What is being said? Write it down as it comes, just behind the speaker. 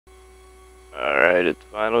Alright, it's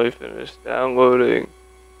finally finished downloading.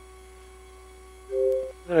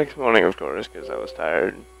 The next morning, of course, because I was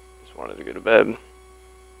tired. Just wanted to go to bed.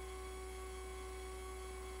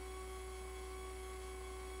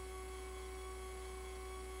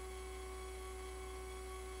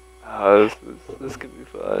 Oh, this could be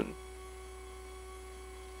fun.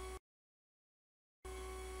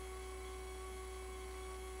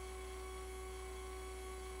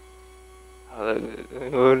 Oh, the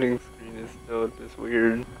loading screen is still just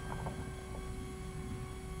weird.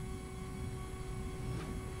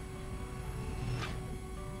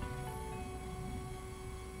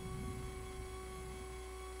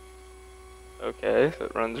 Okay, so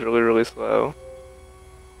it runs really, really slow.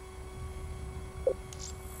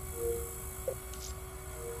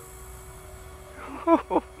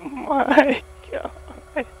 Oh my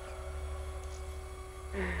god.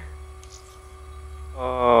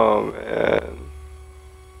 Oh man.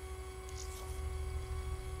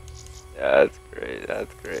 Yeah, that's great,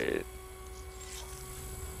 that's great.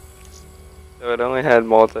 So it only had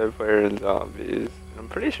multiplayer and zombies. I'm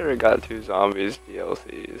pretty sure it got 2 zombies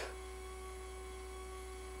DLCs.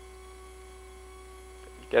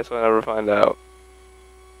 Guess we'll never find out.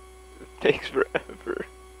 It takes forever.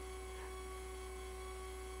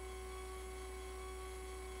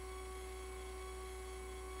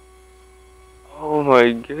 Oh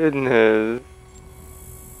my goodness.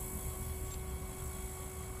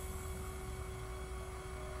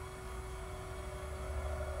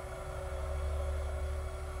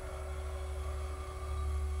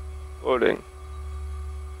 Loading.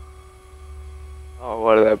 Oh,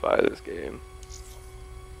 why did I buy this game?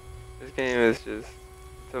 This game is just,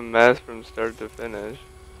 it's a mess from start to finish.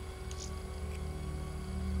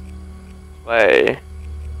 Play.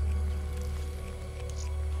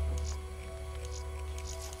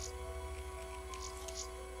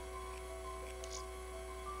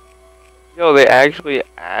 Yo, they actually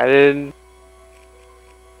added.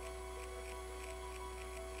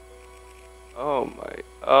 Oh my.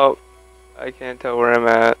 Oh, I can't tell where I'm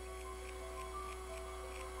at.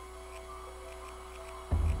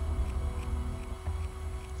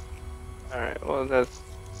 Alright, well, that's.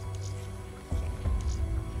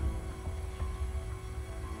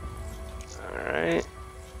 Alright.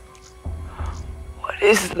 What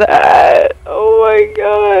is that? Oh my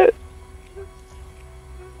god.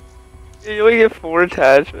 You only get 4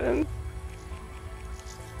 attachments?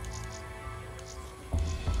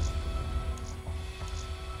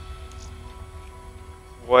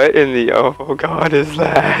 What in the oh god is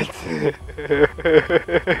that?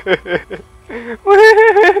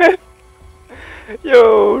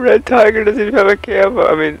 Yo, Red Tiger doesn't even have a camo.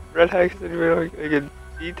 I mean, Red Tiger doesn't even have like a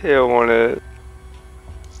detail on it.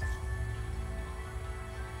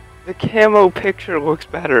 The camo picture looks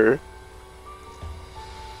better.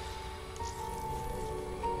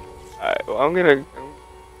 Alright, well I'm gonna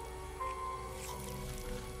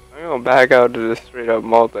back out to the straight up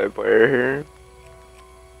multiplayer here.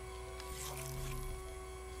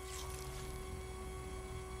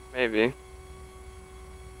 Maybe.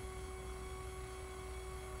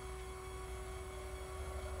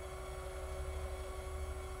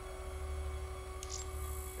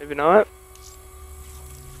 Maybe not.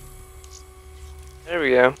 There we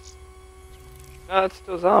go. No, it's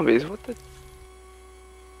still zombies. What the?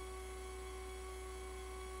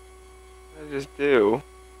 What did I just do?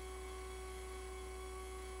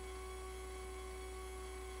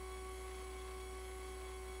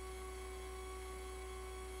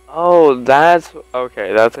 Oh, that's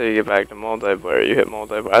okay. That's how you get back to multiplayer. You hit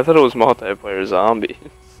multiplayer. I thought it was multiplayer zombies.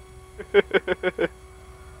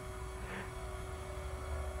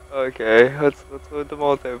 Okay, let's load the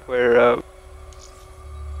multiplayer up.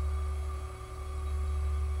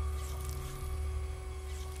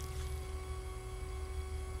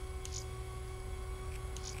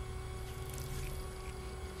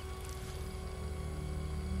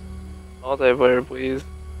 Multiplayer, please.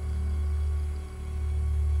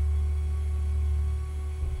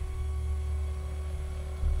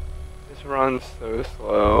 This runs so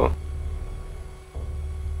slow.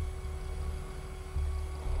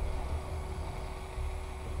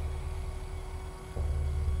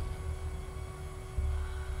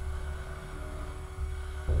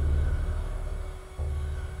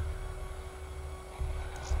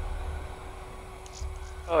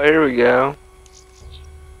 Oh, here we go.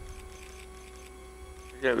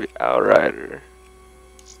 We're gonna be Outrider.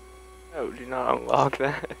 No, do not unlock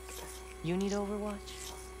that. You need Overwatch?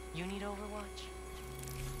 You need Overwatch?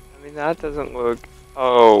 I mean, that doesn't look.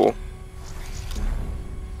 Oh.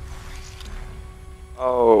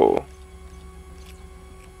 Oh.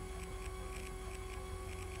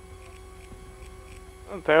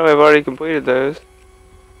 Apparently I've already completed those.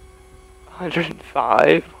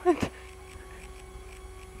 105? What?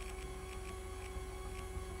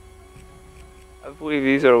 I believe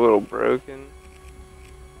these are a little broken.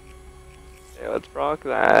 Yeah, let's rock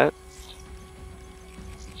that.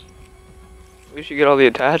 We should get all the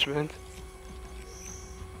attachments.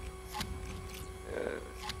 Yeah.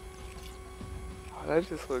 Oh, that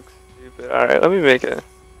just looks stupid. Alright, let me make it.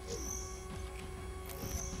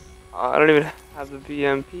 Oh, I don't even have the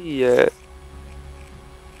BMP yet.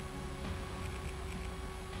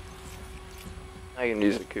 I can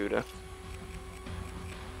use the CUDA.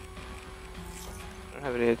 I don't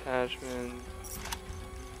have any attachments.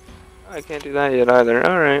 Oh, I can't do that yet either.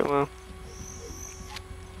 Alright, well.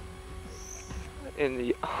 What in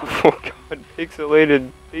the oh god,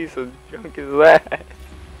 pixelated piece of junk is that?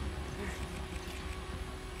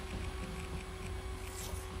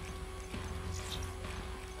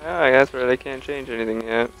 Oh, I guess where they can't change anything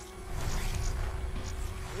yet.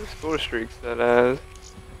 What are score streaks that has?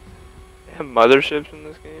 They have motherships in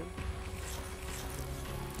this game?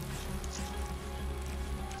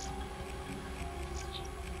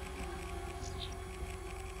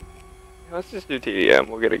 Let's just do TDM,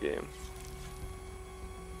 we'll get a game.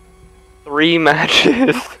 3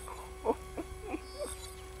 matches!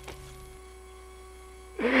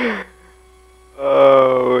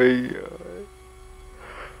 Oh my god.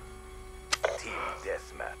 Team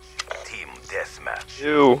deathmatch. Team deathmatch.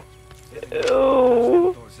 Ew.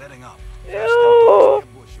 Ew. Setting up. Ew.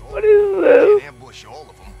 What is this? Ambush all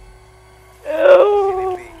of them.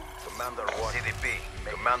 Ew. CDP. Commander watching. CDP.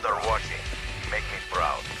 Commander watching. Make me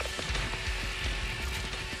proud.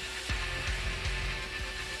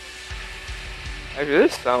 Actually,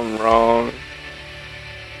 this sounds wrong.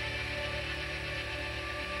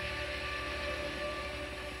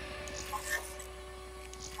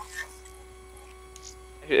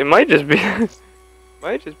 It might just be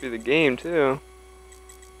might just be the game too.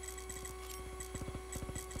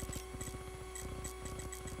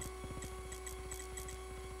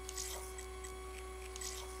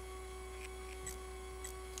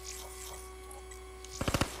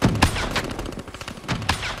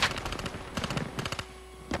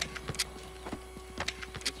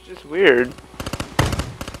 It's just weird.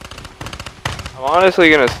 I'm honestly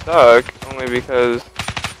gonna suck only because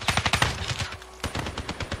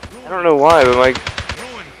I don't know why, but like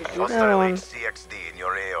Hostile HCXD in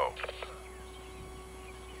your AO.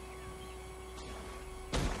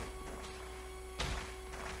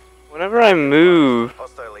 whenever I move,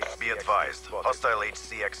 Hostile H. Be advised. Hostile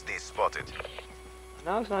HCXD spotted.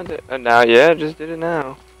 now it's not. Now, yeah, I just did it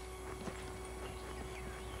now.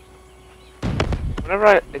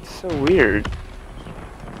 Whenever it's so weird.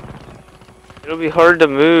 It'll be hard to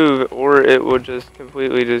move, or it will just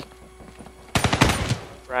completely just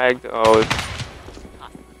drag. Oh, I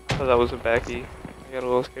thought that was a Becky. I got a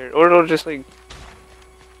little scared. Or it'll just like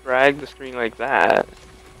drag the screen like that.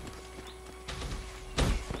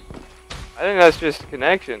 I think that's just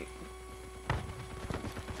connection.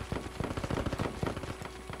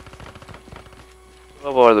 What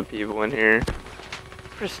level are the people in here?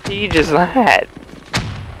 What prestige is that?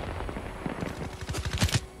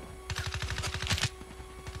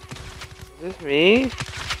 Is this me?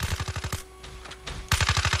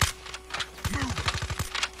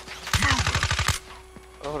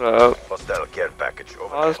 Hold up. Hostile care package over.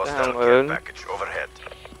 Pause Hostile download. care package overhead.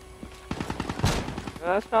 No,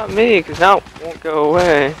 that's not me, because now it won't go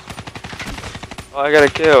away. Oh, I got a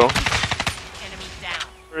kill. Enemy down.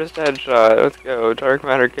 First headshot. Let's go. Dark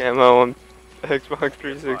matter camo on Xbox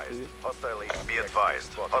 360. Hostile H. Be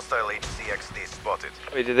advised. Hostile HCXD spotted.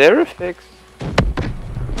 Wait, did they ever fix?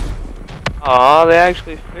 Aw, they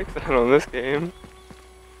actually fixed that on this game.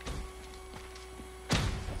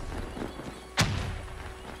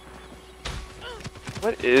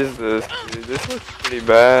 What is this, dude? This looks pretty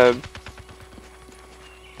bad.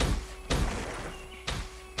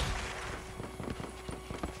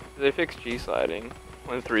 They fixed G-sliding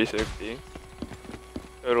on 360.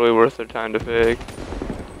 Totally worth their time to fix.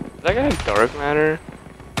 Does that guy have dark matter?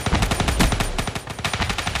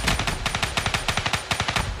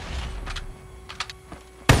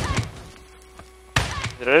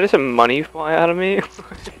 Did I just have money fly out of me?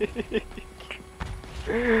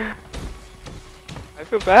 I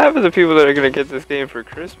feel bad for the people that are gonna get this game for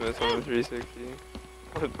Christmas on the 360.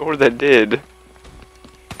 Or that did.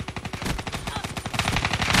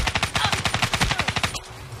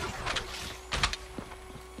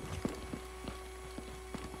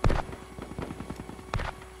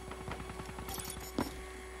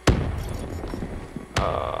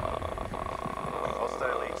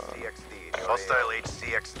 Hostile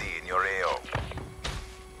HCXD in your AO.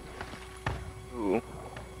 Ooh.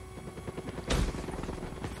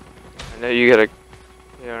 I know you got a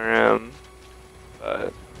KRM,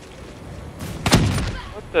 but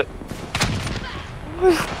what the? What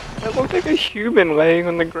was, that looked like a human laying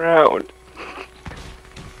on the ground.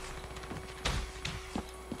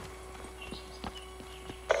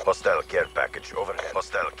 Hostile care package overhead.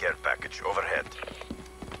 Hostile care package overhead.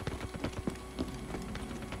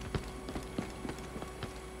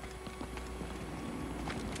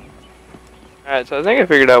 Alright, so I think I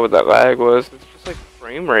figured out what that lag was. It's just like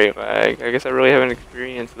frame rate lag. I guess I really haven't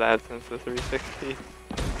experienced that since the 360.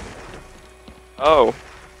 Oh.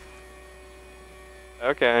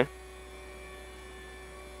 Okay.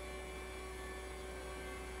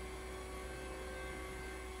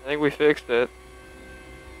 I think we fixed it.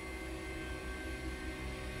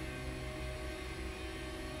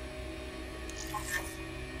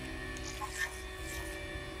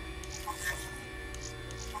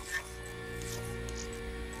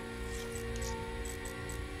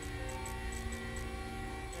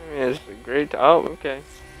 Yeah, it's a great. Oh, okay.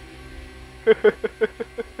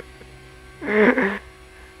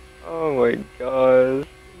 Oh my gosh,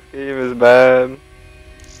 this game is bad.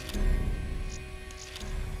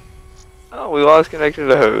 Oh, we lost connection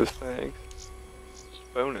to the host. Thanks.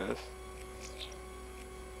 Bonus.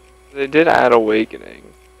 They did add Awakening.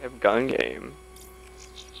 They have gun game.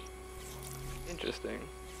 Interesting.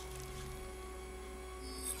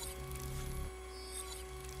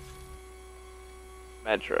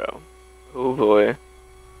 Metro. Oh boy.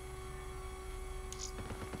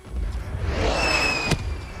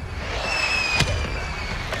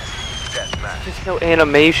 There's no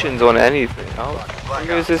animations on anything. Oh, look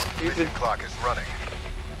at this stupid Clock is running.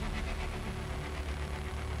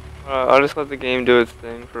 I'll just let the game do its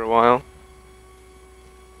thing for a while.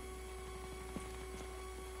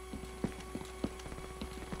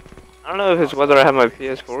 I don't know if it's whether I have my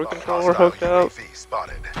PS4 controller hooked up.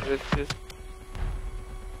 It's just...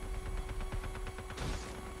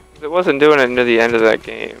 it wasn't doing it near the end of that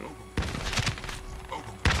game.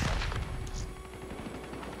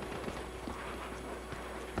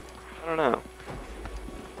 I don't know.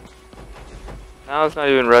 Now it's not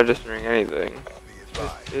even registering anything.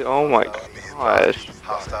 Oh my gosh.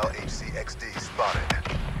 Hostile HCXD spotted.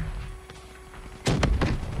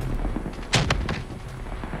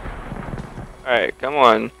 Alright, come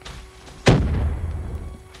on.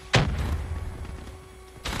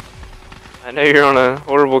 I know you're on a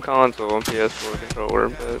horrible console on PS4 controller,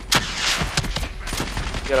 but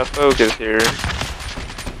you gotta focus here.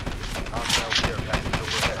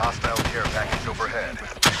 Hostile care package overhead.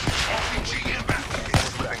 RPG inbound. It's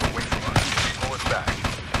slipping away from us. Pull it back.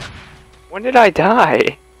 When did I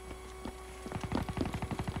die?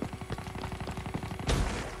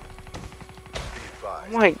 Oh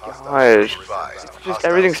my gosh. It's just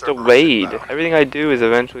everything's delayed. Everything I do is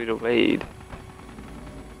eventually delayed.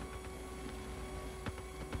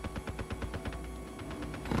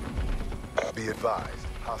 Be advised.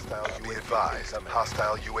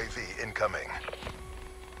 Hostile UAV incoming.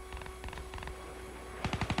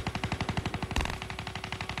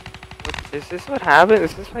 Is this what happened?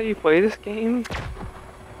 Is this how you play this game?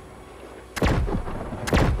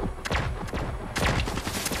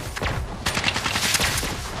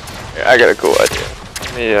 Yeah, I got a cool idea.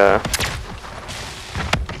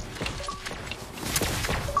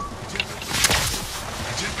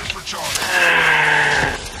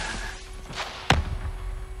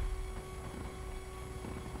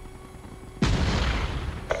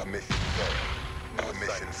 Let me,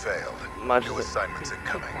 Mission failed. much New assignments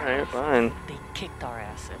incoming. Alright, fine. They kicked our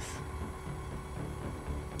asses.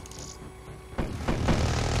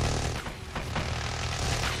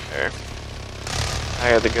 There.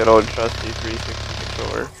 I got the good old trusty 360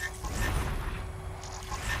 controller.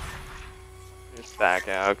 Just back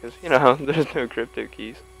out, because, you know, there's no crypto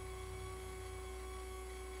keys.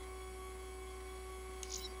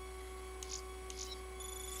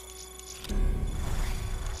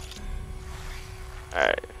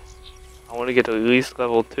 Alright. I want to get to at least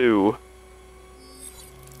level 2.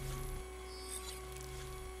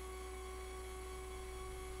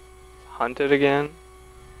 Hunted again?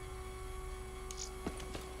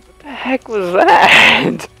 What the heck was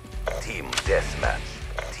that? Team deathmatch.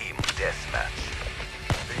 Team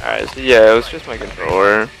deathmatch. Alright, so yeah, it was just my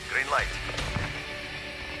controller. Green light.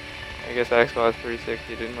 I guess Xbox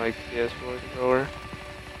 360 didn't like the PS4 controller.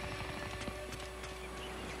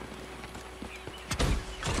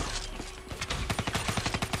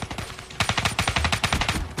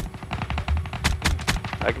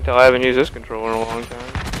 I can tell I haven't used this controller in a long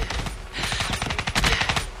time.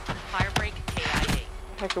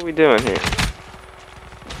 heck are we doing here?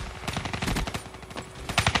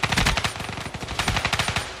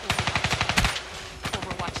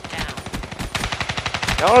 Overwatch down.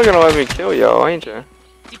 Y'all are gonna let me kill y'all, ain't ya?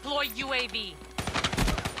 Deploy UAV.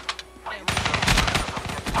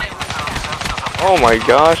 Oh my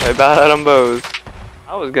gosh, I died on both.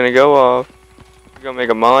 I was gonna go off. We're gonna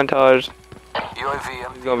make a montage.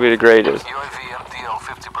 UAV It's gonna be the greatest. UAV MTL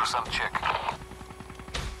 50% check.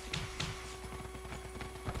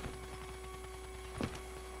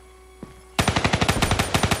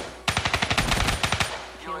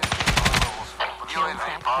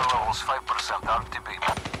 UAV power levels 5% RTB.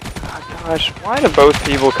 Oh gosh, why do both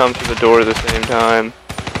people come through the door at the same time?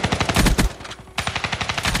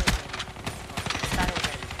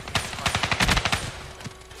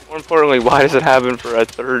 More importantly, why does it happen for a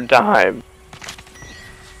third time?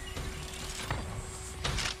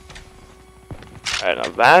 Alright, now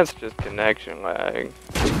that's just connection lag.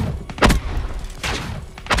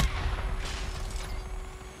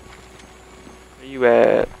 Where you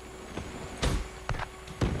at?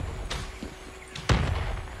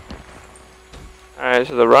 Alright,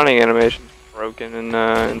 so the running animation's broken in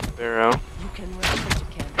Sparrow. You can run, but you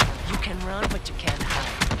can't hide. You can run, but you can't hide.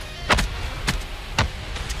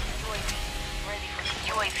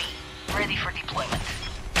 UAV ready for deployment. I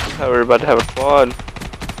thought we were about to have a quad.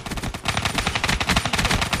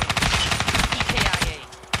 EKIA.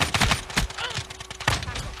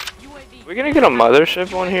 UAV. Are we gonna get a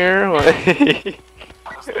mothership on here? Like,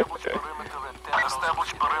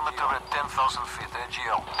 Establish perimeter at 10,000 feet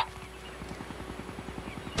AGL.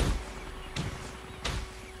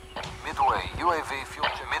 Midway, UAV fuel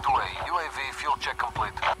check. Midway, UAV fuel check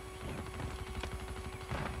complete.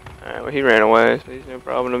 alright, well he ran away, so he's no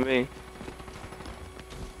problem to me.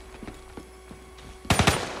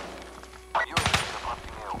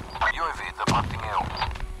 UAV departing L.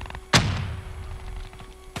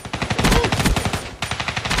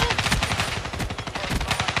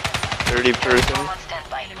 30 person. On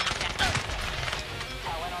standby.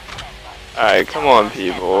 Alright, come on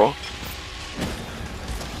people.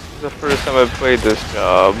 This is the first time I've played this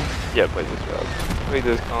job. Yeah, played this job. Played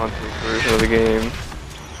this console version of the game.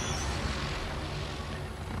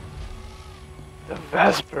 The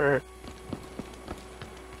Vesper.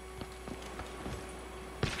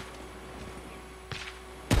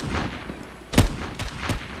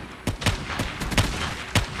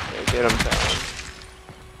 Yeah, get him down.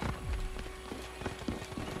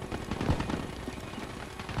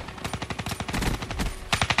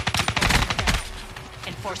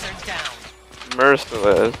 Enforcer down.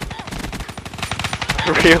 Merciless.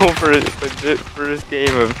 Real legit first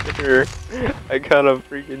game of sure. I got a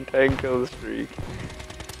freaking 10 kill streak.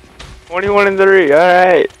 21 and 3,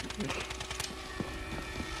 alright.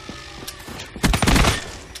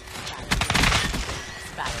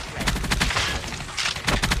 Battle ready.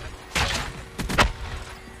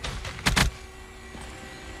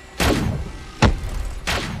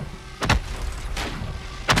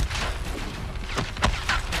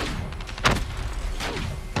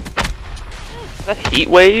 Is that heat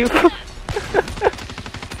wave?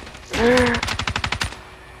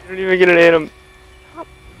 You don't even get an anim.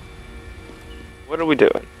 What are we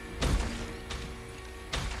doing?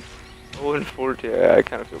 Oh, and 40. Yeah, I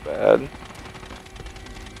kind of feel bad.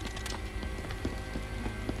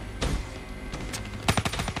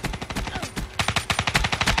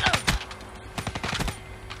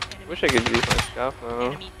 Wish I could use my scuff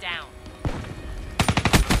though. Enemy down.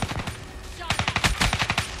 Shot out.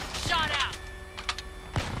 Shot out.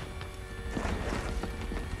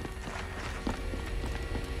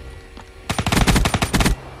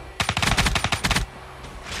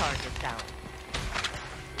 Target down.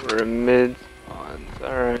 We're in mid spawns.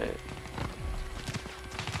 Alright.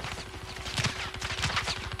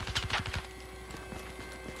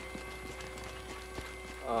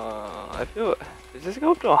 I feel. Does this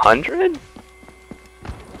go up to 100?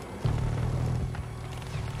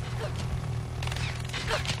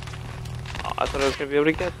 Oh, I thought I was gonna be able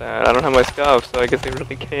to get that. I don't have my scuff, so I guess I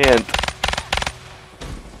really can't.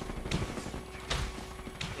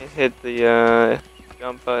 Can't hit the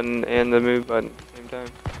jump button and the move button at the same time.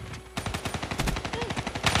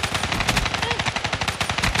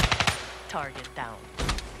 Target down.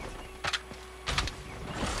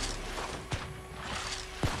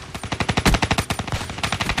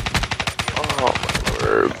 Oh my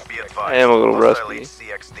word. Be advised, I am a little hostile rusty.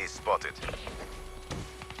 CXD spotted.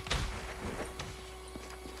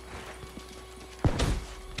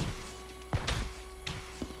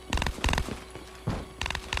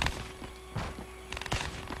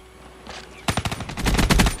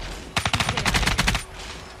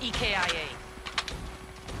 KIA.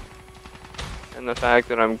 And the fact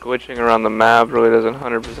that I'm glitching around the map really doesn't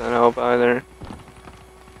 100% help either.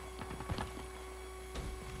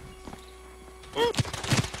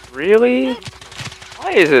 Really?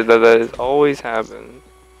 Why is it that that always happens?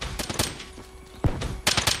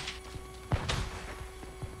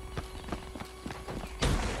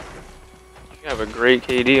 You have a great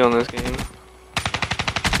KD on this game.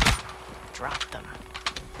 Drop them.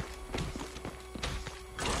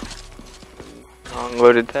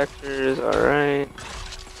 Long-loaded textures, alright.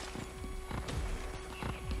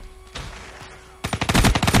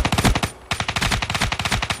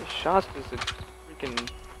 The shots just a freaking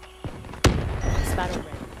Spider red.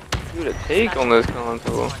 do to take on this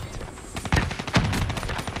console. Of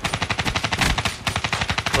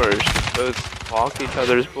course, both block each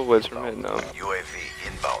other's bullets from hitting them. UAV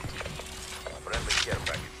inbound. Friendly care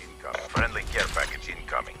package incoming. Friendly care package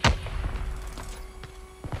incoming.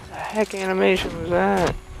 What the heck animation was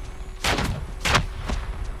that?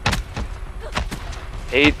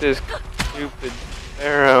 Hate this stupid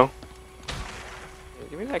arrow. Yeah,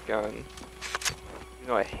 give me that gun. You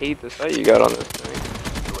know I hate the sight you got on this thing.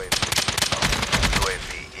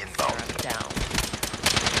 UAV inbound. Down.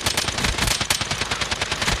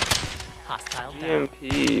 Hostile down.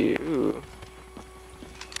 GMP, ooh.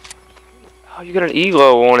 Oh, you got an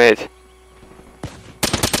EGLO on it.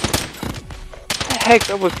 What the heck's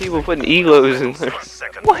up with people putting EGLOs in there?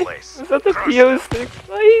 Second What? place. Is that the PO6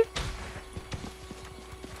 sight?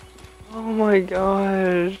 Oh my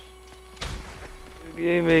gosh. This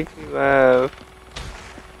game makes me laugh.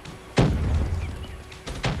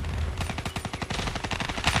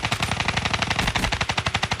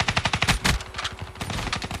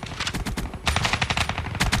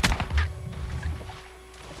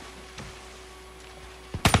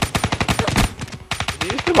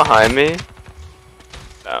 Is he still behind me?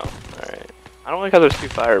 No. Alright. I don't like how there's two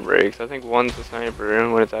fire breaks. I think one's the sniper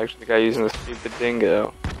and when it's actually the guy using the stupid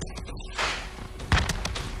dingo.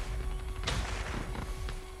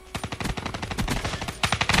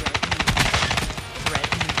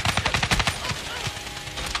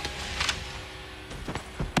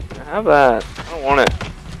 Have that. I don't want it.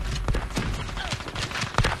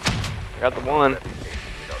 I got the one.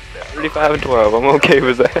 35 and 12. I'm okay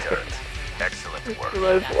with that. Excellent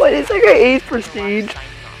work. What is that guy? 8th prestige?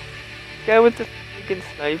 Guy with the freaking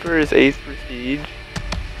sniper is 8th prestige.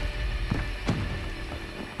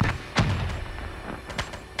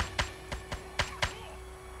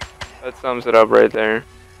 That sums it up right there.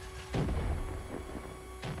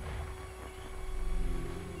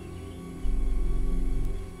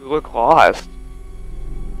 We look lost.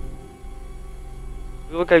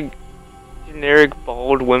 We look like generic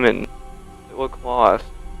bald women that look lost.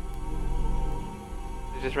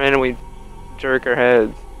 They just randomly jerk our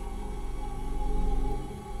heads.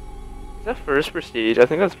 Is that first prestige? I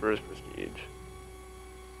think that's first prestige.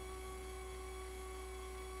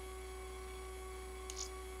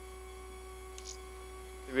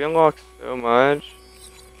 We unlocked so much.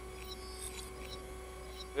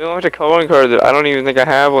 We unlocked a calling card that I don't even think I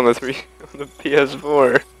have on the on the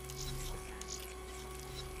PS4.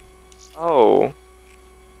 Oh.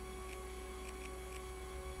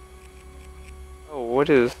 Oh, what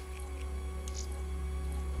is?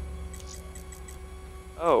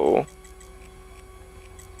 Oh.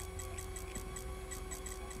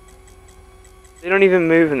 They don't even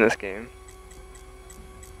move in this game.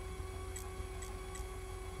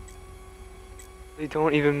 They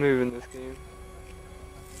don't even move in this game.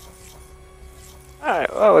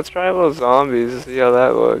 Alright, well, let's try a little zombies and see how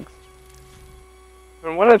that looks.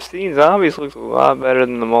 From what I've seen, zombies looks a lot better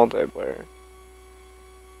than the multiplayer.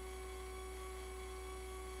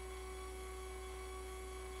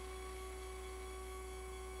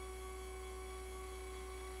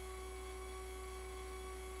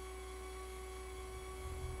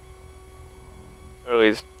 Or at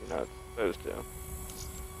least, you know, it's supposed to.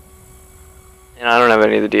 And I don't have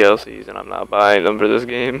any of the DLCs, and I'm not buying them for this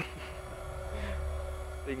game.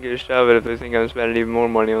 They can go shove it if they think I'm spending even more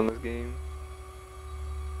money on this game.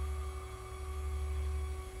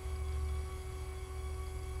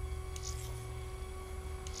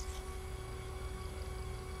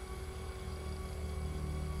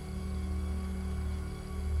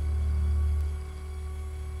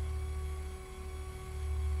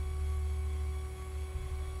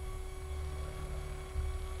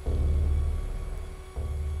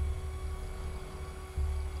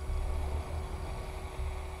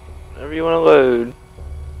 Whatever you want to load.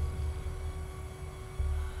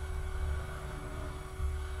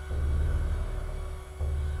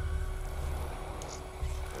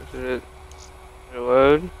 Did it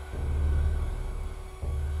load?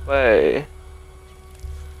 play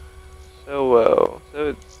so well.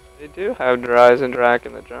 So they do have Dries and Drac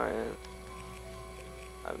and the Giant.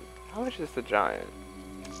 How much is the Giant?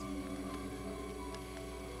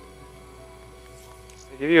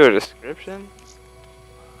 They give you a description?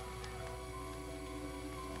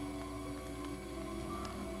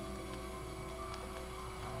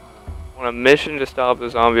 On a mission to stop the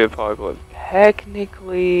zombie apocalypse.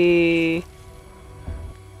 Technically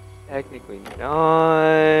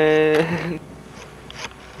not.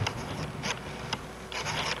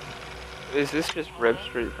 Is this just Rip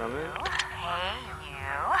Street from it? Hey,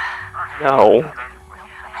 you. No. I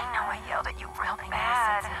know I yelled at you real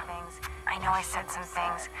bad. I know I said some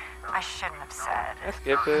things I shouldn't have said. Can I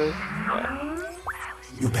skip this? Yeah.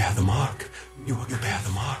 You bear the mark. You bear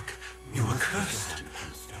the mark. You are cursed.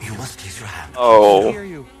 You must place your hand. Oh. I can hear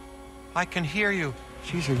you. I can hear you.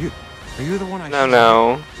 Jeez, are you the one I No, saw?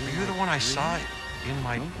 no. Are you the one I saw in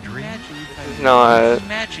my dream? This is not.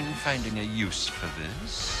 Imagine finding a use for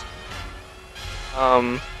this.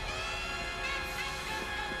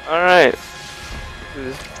 Alright. This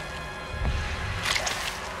is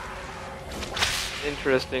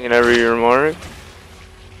interesting in every remark.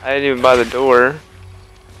 I didn't even buy the door.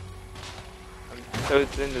 I'm so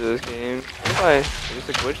into this game. Why? Does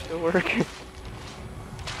the glitch still work?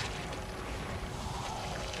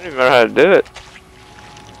 I don't even know how to do it.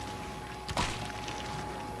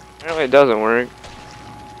 Apparently it doesn't work.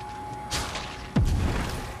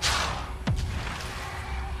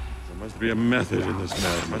 There must be a method in this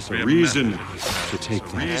matter. There must be a reason to take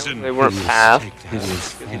that. Reason. They weren't path.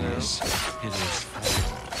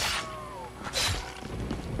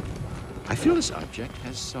 I feel this object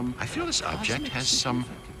has some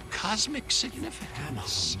cosmic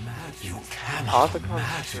significance. You cannot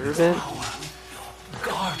Apothecon servant?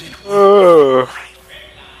 guarded.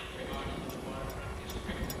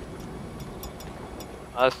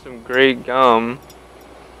 That's some great gum.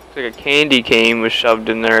 Looks like a candy cane was shoved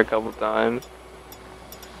in there a couple times.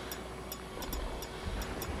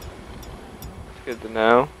 It's good to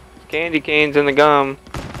know. Candy canes in the gum.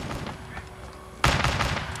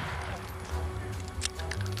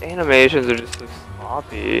 The animations are just so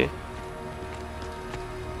sloppy.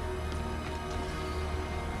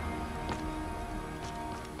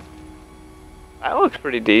 That looks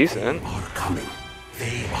pretty decent. They are coming.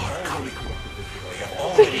 They are coming. They have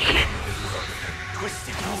already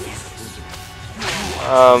twisted your faces.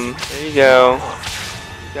 There you go.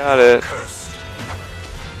 Got it. Cursed.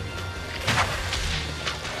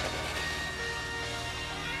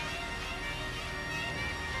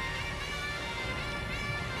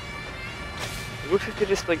 It looks like they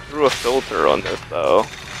just like threw a filter on this though.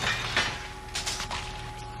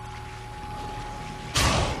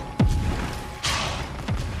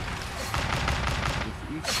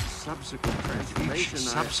 Each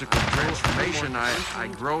subsequent transformation, I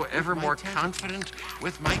grow ever more confident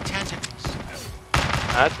with my tentacles.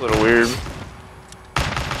 That's a little weird.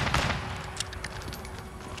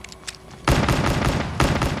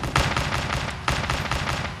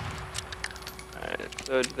 Alright,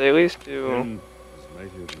 so did they at least do...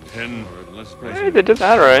 10 or unless Hey, they did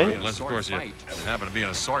that right. unless of course you happen to be in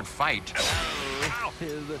a sword fight.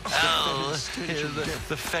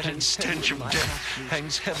 The fetid stench of death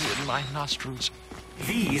hangs heavy in my nostrils.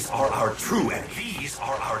 These are our true enemies. These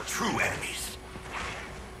are our true enemies.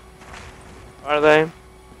 Are they?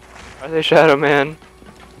 Are they Shadow Man?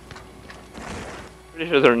 Pretty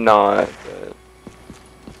sure they're not, but...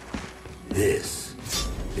 This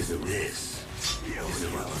is a risk. Here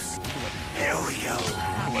we go.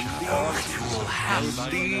 The ritual has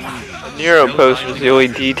The Nero poster's the only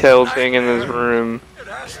detailed thing in this room. It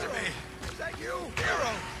has to be. Is that you? Nero?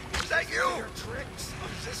 Is that you? Your tricks?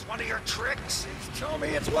 Is this one of your tricks? Tell me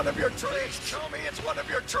it's one of your tricks. Tell me it's one of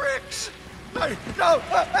your tricks. No!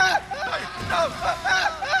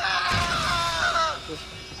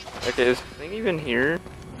 Okay, is the thing even here?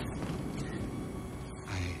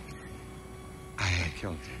 I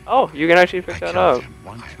killed him. Oh, you can actually pick that up.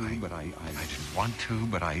 I didn't want to,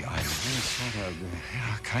 but I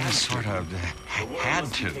kind of sort of had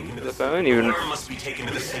to. The phone even... Worm must be taken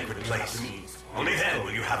to the sacred place. Only then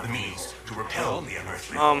will you have the means to repel the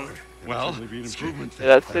unearthly horde. Well, Yeah,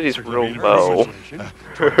 that city's real low.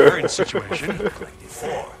 current situation. Collective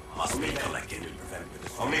 4 must be collected.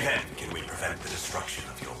 Only then can we prevent the destruction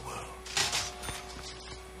of your world.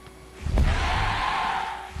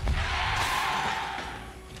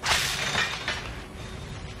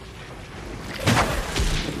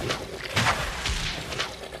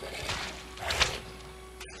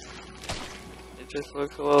 It just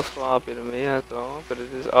looks a little sloppy to me, that's all. But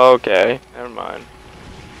it is... Okay, never mind.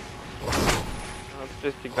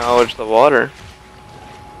 Just acknowledge the water.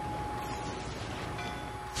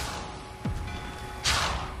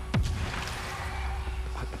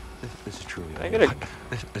 This is truly I gotta.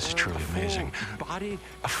 This is truly amazing. Body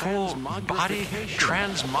A full body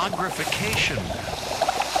transmogrification.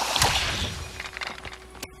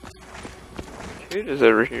 Cuda's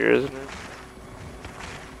over here, isn't it?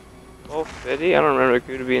 1250? I don't remember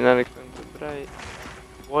Cuda being that expensive, but I.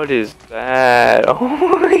 What is that? Oh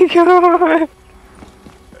my god!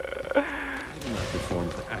 Oh,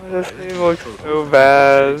 this thing looks so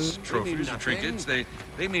bad. Trophies and trinkets, they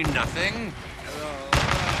mean nothing.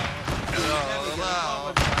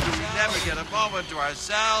 Hello. Do we never get a moment to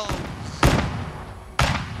ourselves?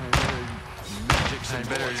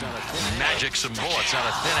 Magic some bullets out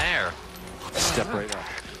of thin air. Step right up.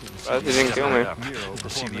 But he didn't kill me. To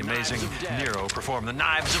see the amazing Nero perform the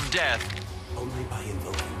knives of death. Only by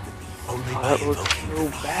invoking the beast. Only by That looks invoking so the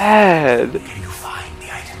beast bad. can you find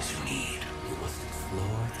the items you need.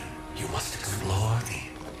 You must explore the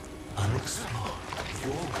unexplored.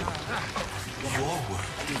 Your world,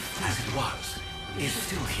 as it was, is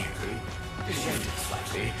still here. Shifted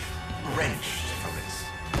slightly, wrenched from its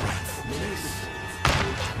rightful place.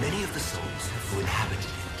 Many of the souls who inhabited it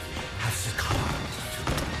have succumbed to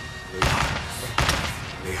the darkness.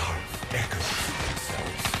 They are echoes of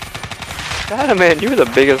themselves. God, man, you were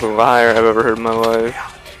the biggest liar I've ever heard in my life.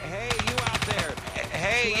 Hey, you out there.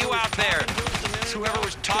 Hey, you out there. Whoever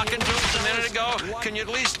was talking to us a minute ago, can you at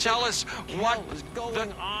least tell us what the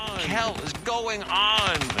hell is going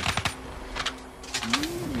on?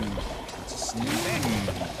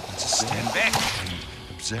 Stand back and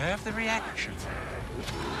observe the reaction.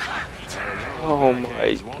 Oh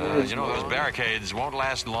my god. You know, those barricades won't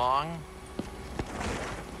last long.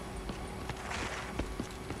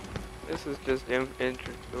 This is just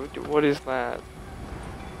interesting. What is that?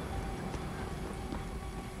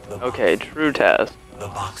 Okay, true test. The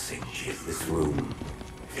boxing. Is this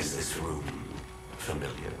room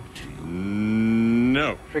familiar to you?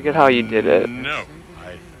 No. Forget how you did it. No.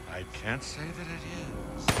 I can't say that it is.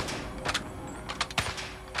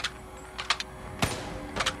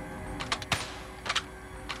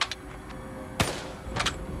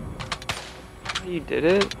 You did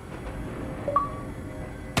it?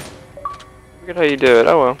 Forget how you do it.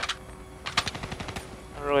 Oh well.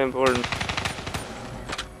 Not really important.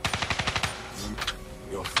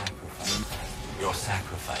 Your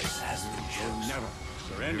sacrifice has been chosen. Never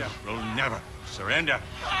surrender. We'll never surrender.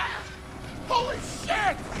 Holy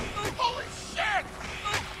shit! Holy shit!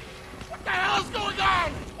 What the hell's going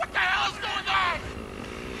on? What the hell's going on?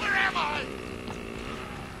 Where am I?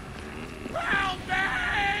 Help me!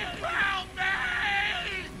 Help me!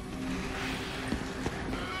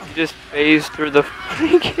 You just phased through the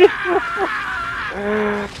freaking.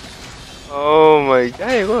 Oh my god!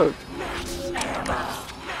 Hey, look.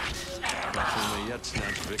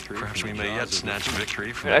 Perhaps we may yet snatch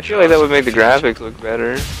victory from I feel like that would make the graphics look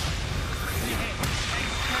better.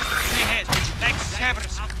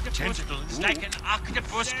 Tentacles like an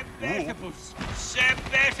octopus.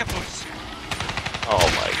 Oh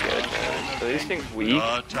my goodness. Are these things weak?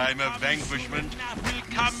 Your time of vanquishment. Will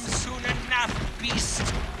come soon enough,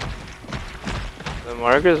 beast. The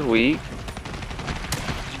markers weak?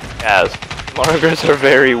 Yes. Markers are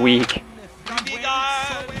very weak.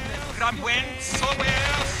 From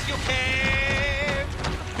whencesoever you came.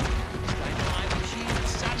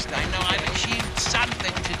 I know I've achieved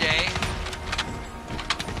something today.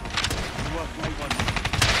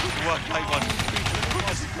 What I want.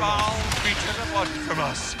 Foul creature want from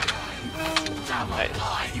us.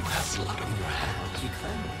 Nice. You have blood on your hands.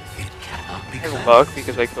 It cannot be I have luck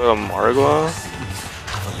because I killed a Margwa.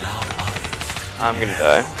 I'm gonna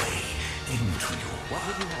die. What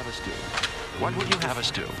would you have us do? What would you have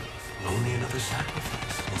us do? Only another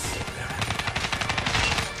sacrifice will save their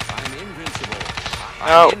appetite. I'm invincible.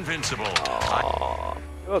 No. I'm invincible. Aww.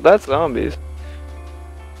 Oh, that's zombies.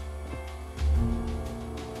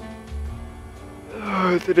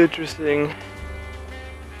 Oh, it's an interesting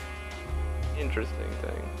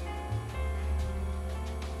thing.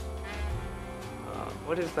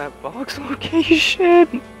 What is that box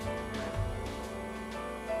location?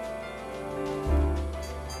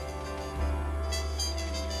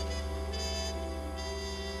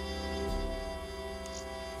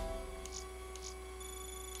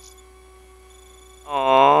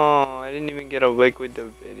 Oh, I didn't even get a liquid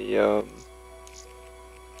to video.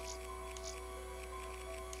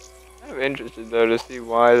 I'm interested though to see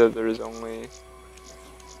why that there's only.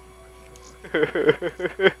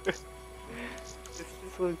 This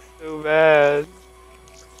just looks so bad.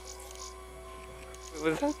 Wait,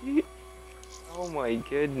 was that the? Oh Oh my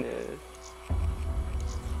goodness.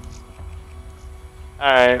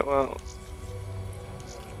 Alright, well,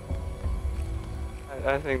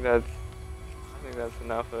 I think that's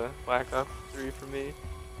enough of Black Ops 3 for me.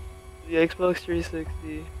 The Xbox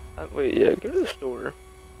 360. Wait, yeah, go to the store.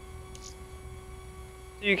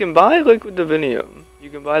 You can buy Liquid Divinium. You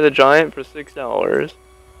can buy the Giant for $6. I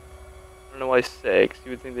don't know why 6. You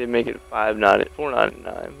would think they'd make it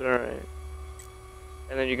 $4.99, but alright.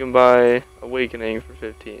 And then you can buy Awakening for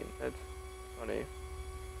 15. That's funny.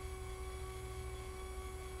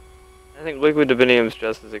 I think Liquid Divinium's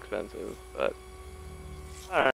just as expensive, but